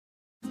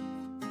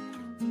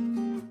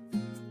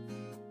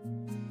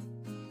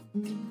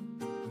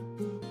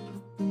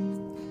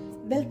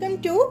Welcome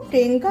to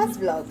Priyanka's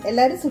vlog.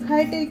 എല്ലാവരും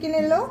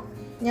സുഖമായിട്ടിരിക്കുന്നല്ലോ.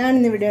 ഞാൻ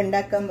ഇന്നിവിടെ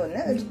ഉണ്ടാക്കാൻ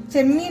പോകുന്ന ഒരു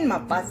ചെമ്മീൻ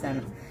മപ്പാസ്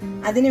ആണ്.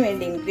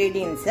 അതിനുവേണ്ടി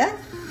ഇൻഗ്രീഡിയൻസ്: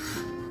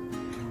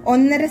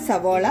 1.5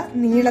 സവോള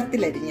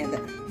നീളത്തിലരിഞ്ഞത്,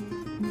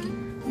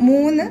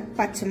 3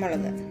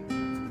 പച്ചമുളക്,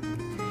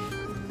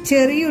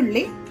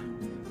 ചെറിയുള്ളി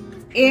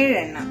 7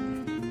 എണ്ണം,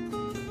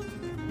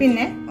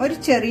 പിന്നെ ഒരു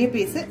ചെറിയ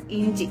പീസ്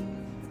ഇഞ്ചി,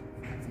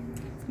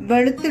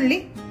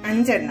 വെളുത്തുള്ളി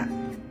 5 എണ്ണം,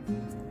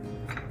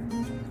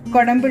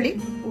 കൊടമ്പുളി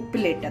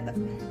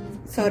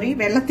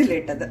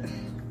വെള്ളത്തിലിട്ടത്,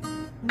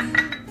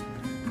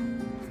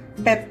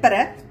 പെപ്പർ,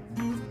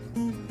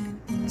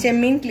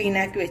 ചെമ്മീൻ ക്ലീൻ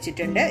ആക്കി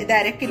വെച്ചിട്ടുണ്ട്. ഇത്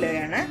 1/2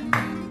 കിലോയാണ്.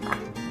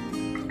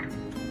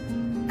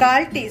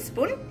 1/4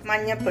 ടീസ്പൂൺ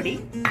മഞ്ഞൾപ്പൊടി,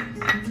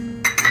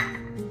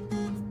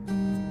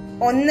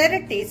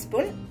 1.5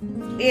 ടീസ്പൂൺ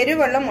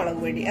എരിവുള്ള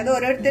മുളക് പൊടി. അത്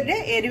ഓരോരുത്തരുടെ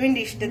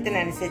എരിവിന്റെ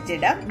ഇഷ്ടത്തിനനുസരിച്ച്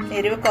ഇടാം.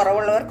 എരിവ്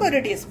കുറവുള്ളവർക്ക്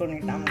 1 ടീസ്പൂൺ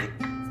ഇട്ടാൽ മതി.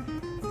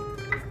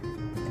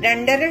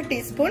 2.5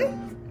 ടീസ്പൂൺ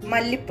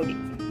മല്ലിപ്പൊടി,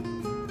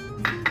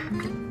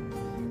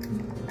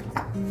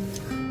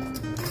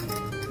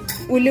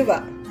 ഉലുവ,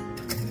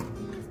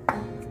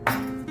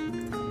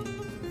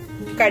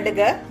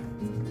 കടുക്,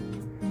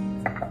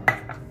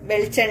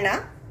 വെളിച്ചെണ്ണ,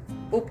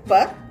 ഉപ്പ്,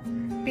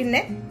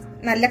 പിന്നെ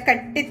നല്ല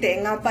കട്ടി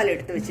തേങ്ങാപ്പാൽ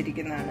എടുത്ത്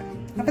വെച്ചിരിക്കുന്നതാണ്.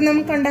 അപ്പൊ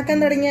നമുക്ക് ഉണ്ടാക്കാൻ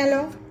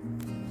തുടങ്ങിയാലോ.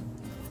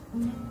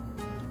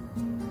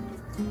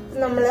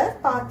 നമ്മള്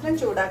പാത്രം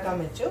ചൂടാക്കാൻ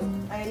വെച്ചു.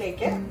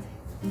 അതിലേക്ക്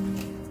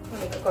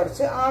നമുക്ക്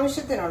കുറച്ച്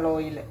ആവശ്യത്തിനുള്ള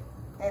ഓയില്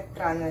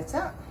എത്രന്ന്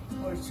വെച്ചാ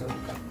ഒഴിച്ചു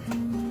കൊടുക്കാം.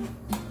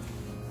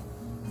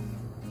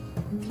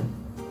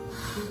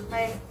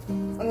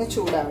 ഒന്ന്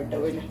ചൂടാവട്ടെ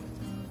ഓയില്.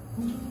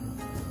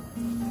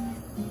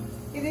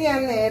 ഇത് ഞാൻ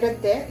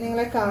നേരത്തെ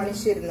നിങ്ങളെ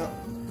കാണിച്ചിരുന്നു.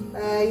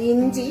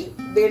 ഇഞ്ചി,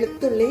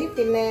 വെളുത്തുള്ളി,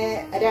 പിന്നെ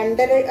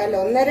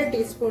 1.5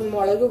 ടീസ്പൂൺ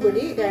മുളക്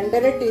പൊടി,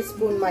 2.5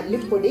 ടീസ്പൂൺ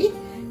മല്ലിപ്പൊടി,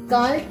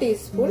 1/4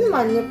 ടീസ്പൂൺ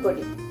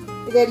മഞ്ഞൾപ്പൊടി,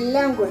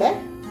 ഇതെല്ലാം കൂടെ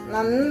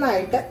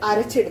നന്നായിട്ട്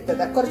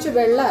അരച്ചെടുത്തത്. കുറച്ച്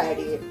വെള്ളം ആഡ്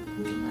ചെയ്യും.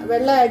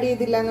 വെള്ളം ആഡ്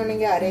ചെയ്തില്ല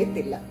എന്നുണ്ടെങ്കിൽ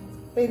അരയത്തില്ല.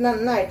 അപ്പൊ ഇത്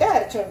നന്നായിട്ട്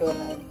അരച്ചോണ്ട്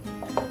വന്നാൽ.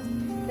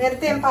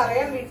 നേരത്തെ ഞാൻ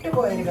പറയാൻ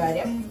വിട്ടുപോയൊരു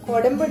കാര്യം,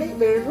 കൊടമ്പുളി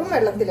വെറും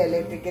വെള്ളത്തിലല്ല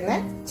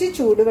ഇട്ടിരിക്കുന്നത്,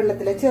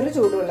 ചെറു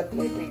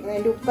ചൂടുവെള്ളത്തിലിട്ടിരിക്കുന്നത്.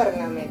 അതിന്റെ ഉപ്പ്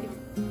ഇറങ്ങാൻ വേണ്ടി.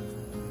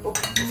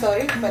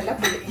 ഉപ്പല്ല,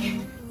 പുളി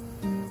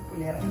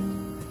ഇറങ്ങാം.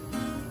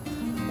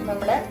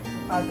 നമ്മുടെ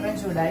പാത്രം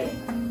ചൂടായി.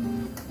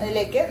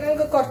 അതിലേക്ക്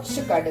നമുക്ക്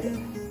കുറച്ച് കടുക്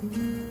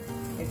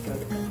ഇട്ട്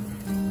കൊടുക്കാം.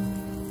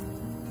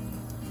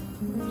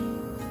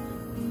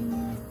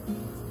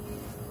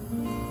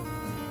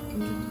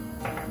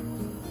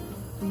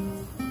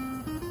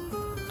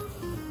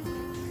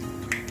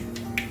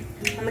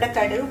 നമ്മുടെ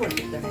കടുക്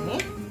പൊട്ടി തുടങ്ങി.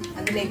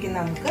 അതിലേക്ക്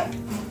നമുക്ക്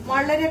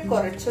വളരെ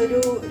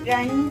കുറച്ചൊരു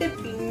 2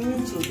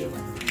 പിഞ്ച് ഉലുവ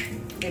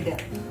ഇടുക.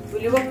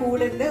 ഉലുവ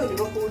കൂടരുത്.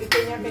 ഉലുവ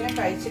കൂടിക്കഴിഞ്ഞാൽ പിന്നെ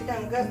കഴിച്ചിട്ട്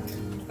നമുക്ക്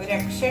ഒരു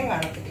രക്ഷയും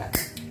കാണത്തില്ല.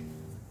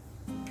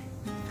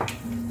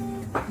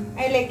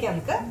 അതിലേക്ക്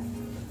നമുക്ക്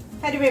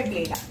കറിവേപ്പില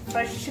ഇടാം.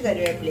 ഫ്രഷ്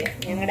കറിവേപ്പില.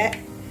 ഞങ്ങളുടെ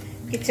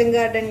കിച്ചൺ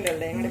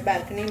ഗാർഡനിലുള്ള, ഞങ്ങളുടെ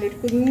ബാൽക്കണിയിൽ ഒരു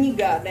കുഞ്ഞി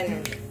ഗാർഡൻ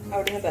ഉണ്ട്,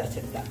 അവിടുന്ന്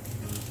പറിച്ചെടുത്താം.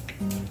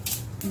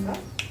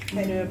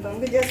 കറിവേപ്പ്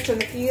നമുക്ക് ജസ്റ്റ്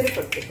ഒന്ന് കീറി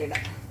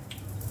കൊടുത്തിട്ടിടാം.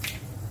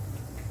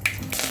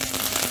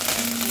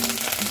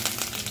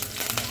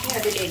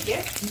 അതിലേക്ക്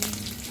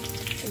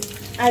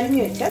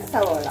അരിഞ്ഞു വെച്ച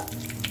സവോള,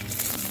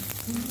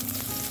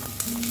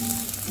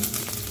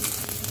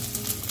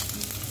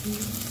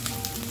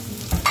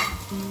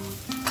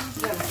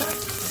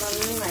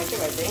 നന്നായിട്ട്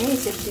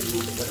വഴഞ്ഞിട്ട്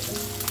കൊടുക്കും.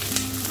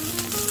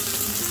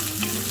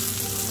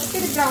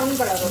 ഒത്തിരി ബ്രൗൺ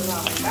കളറൊന്നും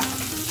ആവണ്ട,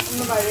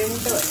 ഒന്ന്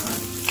വഴഞ്ഞിട്ട് വരണം.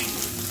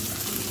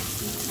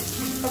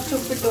 കുറച്ച്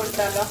ഉപ്പിട്ട്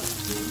കൊടുത്താലോ,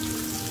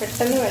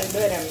 പെട്ടെന്ന് വെന്ത്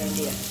വരാൻ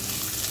വേണ്ടിയാണ്.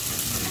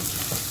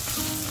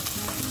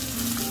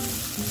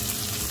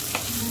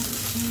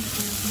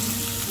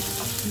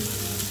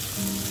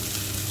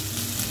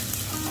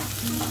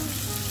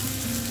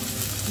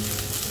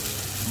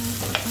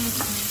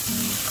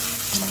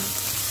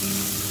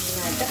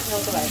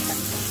 നമുക്ക് വഴറ്റാം.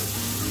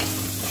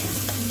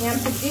 ഞാൻ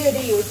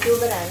പുതിയൊരു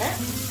യൂട്യൂബറാണ്.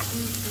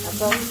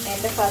 അപ്പം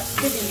എൻ്റെ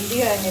ഫസ്റ്റ്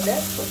വീഡിയോ ആണിത്.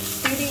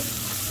 ഒത്തിരി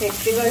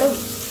തെറ്റുകളും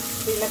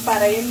പിന്നെ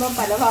പറയുമ്പോൾ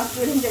പല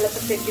വാക്കുകളും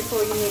ചിലപ്പോൾ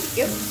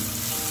തെറ്റിപ്പോയിരിക്കും.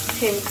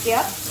 ക്ഷമിക്കുക,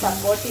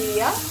 സപ്പോർട്ട്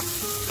ചെയ്യുക,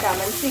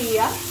 കമൻസ്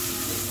ചെയ്യുക,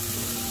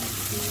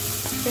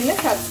 പിന്നെ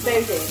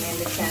സബ്സ്ക്രൈബ് ചെയ്യണം.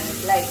 എൻ്റെ ചാനൽ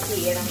ലൈക്ക്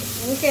ചെയ്യണം.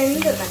 നിങ്ങൾക്ക്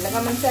എന്ത് നല്ല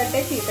കമൻസ്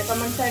ആട്ടെ, ചീത്ത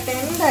കമൻസ് ആട്ടെ,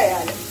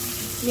 എന്തായാലും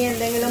ഇനി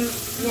എന്തെങ്കിലും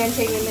ഞാൻ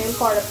ചെയ്യുന്നതിൽ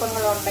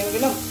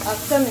കുഴപ്പങ്ങളുണ്ടെങ്കിലും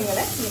ഒക്കെ നിങ്ങൾ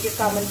എനിക്ക്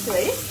കമൻസ്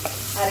വഴി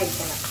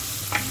അറിയിക്കണം.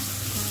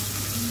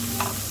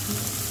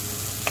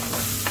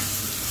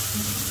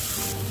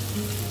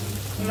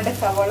 നമ്മുടെ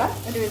സവോള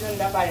ഒരുവിധം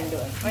എന്താ വഴണ്ടു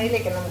വരും.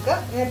 അതിലേക്ക് നമുക്ക്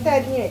നേരത്തെ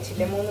അരിഞ്ഞു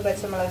വെച്ചില്ലേ 3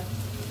 പച്ചമുളക്,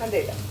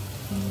 അതിടാം.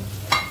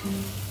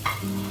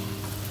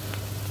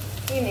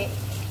 ഇനി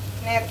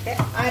നേരത്തെ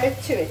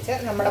അരച്ചു വെച്ച്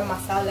നമ്മുടെ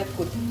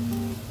മസാലക്കൂട്ട്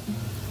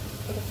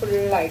ഇത്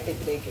ഫുള്ളായിട്ട്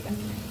ഇതിലേക്കിടാം.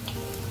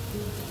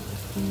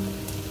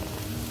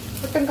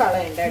 ഒട്ടും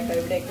കളയണ്ട കേട്ടോ.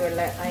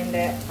 ഇവിടേക്കുള്ള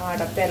അതിൻ്റെ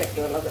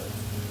അടപ്പയിലൊക്കെ ഉള്ളത്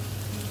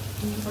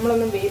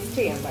നമ്മളൊന്നും വേസ്റ്റ്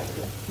ചെയ്യാൻ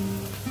പാടില്ല.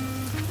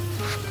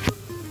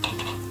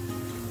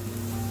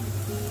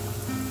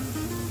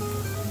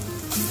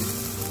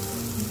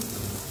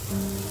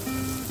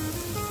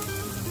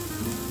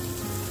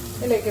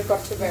 ഇതിലേക്ക്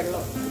കുറച്ച്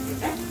വെള്ളം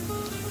ഒഴിച്ചിട്ട്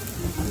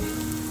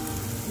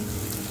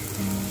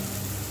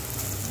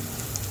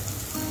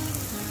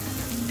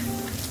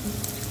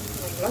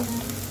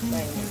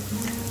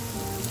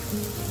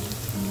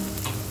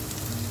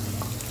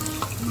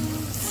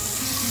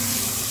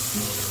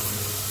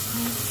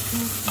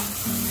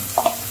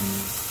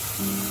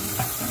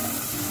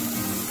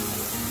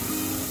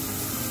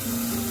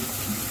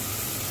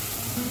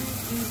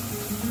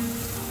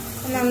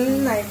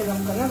നന്നായിട്ട്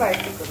നമുക്കൊന്ന്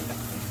വഴറ്റി കൊടുക്കാം.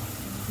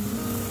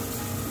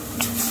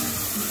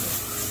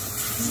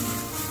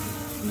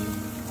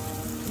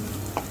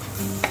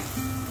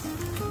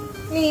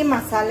 ഇനി ഈ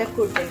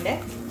മസാലക്കൂട്ടിന്റെ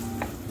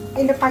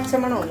ഇതിന്റെ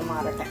പച്ചമണം ഒന്ന്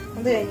മാറട്ടെ.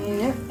 അത്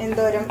കഴിഞ്ഞ്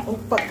എന്തോരം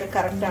ഉപ്പൊക്കെ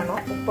കറക്റ്റ് ആണോ,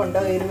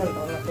 ഉപ്പുണ്ടോ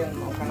എരിവുണ്ടോ എന്നൊക്കെ ഒന്ന്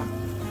നോക്കണം.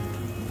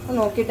 അത്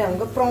നോക്കിയിട്ട്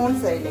നമുക്ക്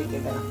പ്രോൺസ് അതിലേക്ക്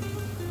ഇടണം.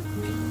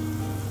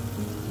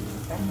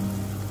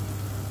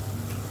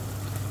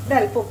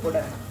 ഒരല്പം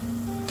ഉപ്പിടണം.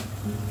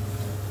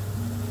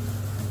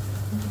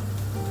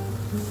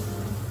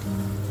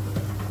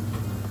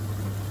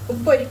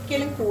 ഉപ്പ്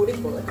ഒരിക്കലും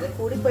കൂടിപ്പോകരുത്.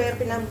 കൂടിപ്പോയാൽ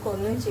പിന്നെ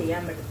നമുക്കൊന്നും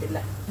ചെയ്യാൻ പറ്റത്തില്ല.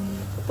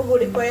 ഉപ്പ്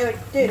കൂടിപ്പോയാൽ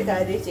ഒറ്റ ഒരു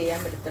കാര്യം ചെയ്യാൻ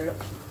പറ്റത്തുള്ളൂ,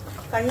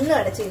 കണ്ണ്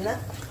അടച്ചിരുന്ന്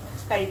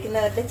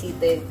കഴിക്കുന്നവരുടെ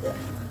ചീത്ത കേൾക്കുക.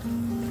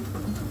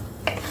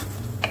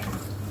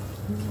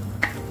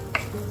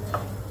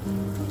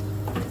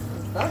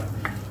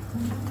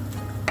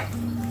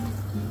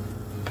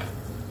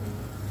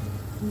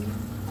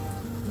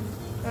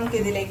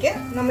 നമുക്കിതിലേക്ക്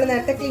നമ്മൾ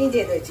നേരത്തെ ക്ലീൻ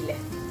ചെയ്ത് വെച്ചില്ലേ,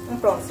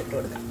 പ്രോൺസ് ഇട്ട്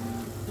കൊടുക്കാം.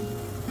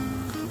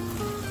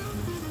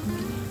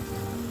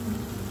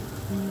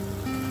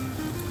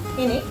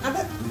 ഇനി അത്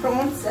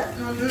പ്രോൺസ്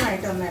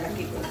നന്നായിട്ട് ഒന്ന്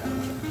ഇളക്കി കൊടുക്കാം.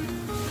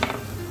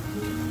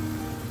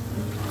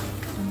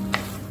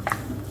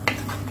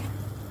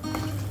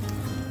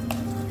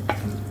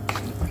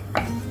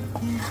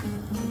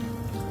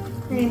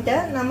 എന്നിട്ട്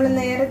നമ്മൾ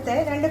നേരത്തെ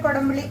 2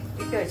 കൊടംപുളി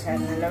ഇട്ട്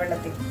വെച്ചായിരുന്നല്ലോ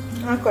വെള്ളത്തിൽ.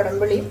 ആ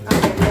കൊടംപുളിയും ആ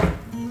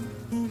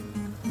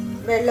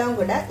വെള്ളവും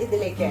കൂടെ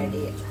ഇതിലേക്ക് ആഡ്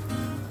ചെയ്യാം.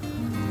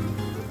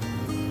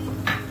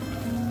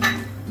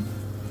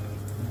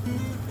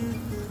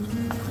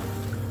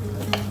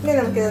 ഇനി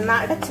നമുക്കിത്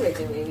അടച്ചു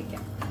വെച്ച്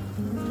വേവിക്കാം.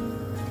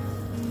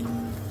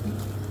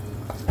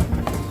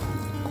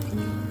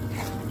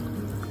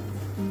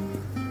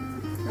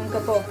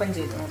 നമുക്കപ്പോൾ ഓപ്പൺ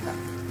ചെയ്ത് നോക്കാം.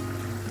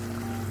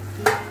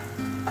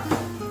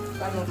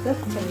 നമുക്ക്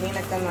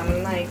ചെമ്മീനൊക്കെ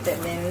നന്നായിട്ട്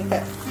വെന്ത്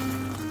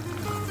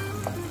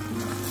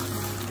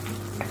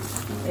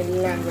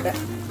എല്ലാം കൂടെ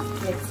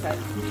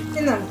മിക്സായി.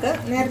 ഇനി നമുക്ക്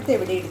നേരത്തെ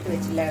ഇവിടെ എടുത്ത്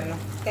വെച്ചില്ലായിരുന്നു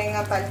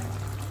തേങ്ങാപ്പാൽ,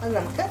 അത്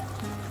നമുക്ക്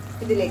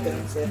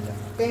ഇതിലേക്കൊന്ന് ചേർക്കാം.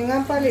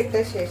 തേങ്ങാപ്പാൽ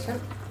ഇട്ട ശേഷം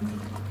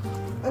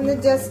ഒന്ന്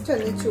ജസ്റ്റ്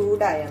ഒന്ന്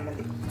ചൂടായാൽ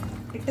മതി.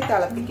 ഇട്ട്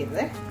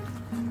തിളപ്പിക്കരുത്,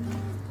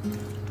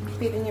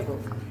 പിരിഞ്ഞു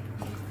പോകും.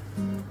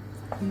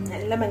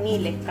 നല്ല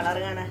ഭംഗിയില്ലേ കളർ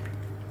കാണാൻ.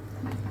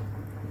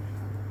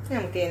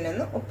 നമുക്ക്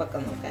ഇതിനൊന്ന് ഉപ്പൊക്കെ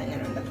നോക്കാം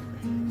എങ്ങനെ ഉണ്ടത്.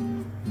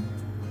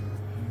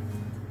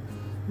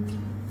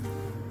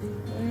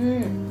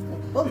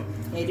 ഉപ്പും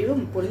എരിവും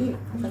പുളിയും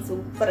ഒക്കെ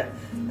സൂപ്പർ.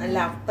 നല്ല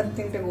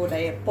അപ്പത്തിന്റെ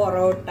കൂടെ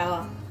പൊറോട്ട,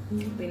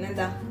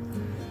 പിന്നെന്താ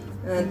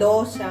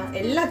ദോശ,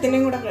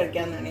 എല്ലാത്തിനും കൂടെ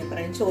കഴിക്കാന്നാണ് ഈ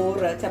പറയും.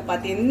 ചോറ്,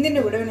 ചപ്പാത്തി, എന്തിന്റെ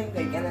കൂടെ വേണമെങ്കിൽ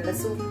കഴിക്കാം. നല്ല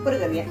സൂപ്പർ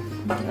കറിയാണ്.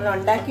 നിങ്ങൾ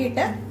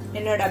ഉണ്ടാക്കിയിട്ട്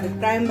എന്നോട്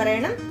അഭിപ്രായം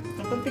പറയണം.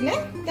 അപ്പൊ പിന്നെ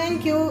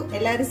താങ്ക് യു.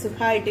 എല്ലാവരും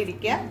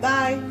സുഖമായിട്ടിരിക്കുക.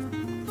 ബൈ.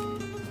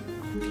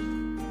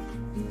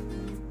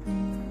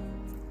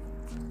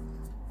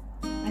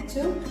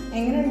 അച്ചു,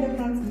 എങ്ങനെയുണ്ട്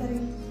പ്രോൺസ് കറി?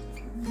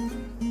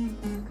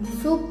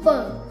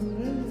 സൂപ്പർ.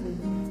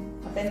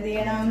 അപ്പൊ എന്ത്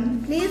ചെയ്യണം?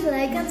 Please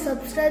like and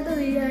subscribe the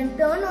video and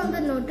turn on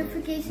the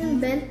notification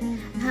bell.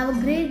 Have a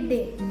great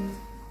day.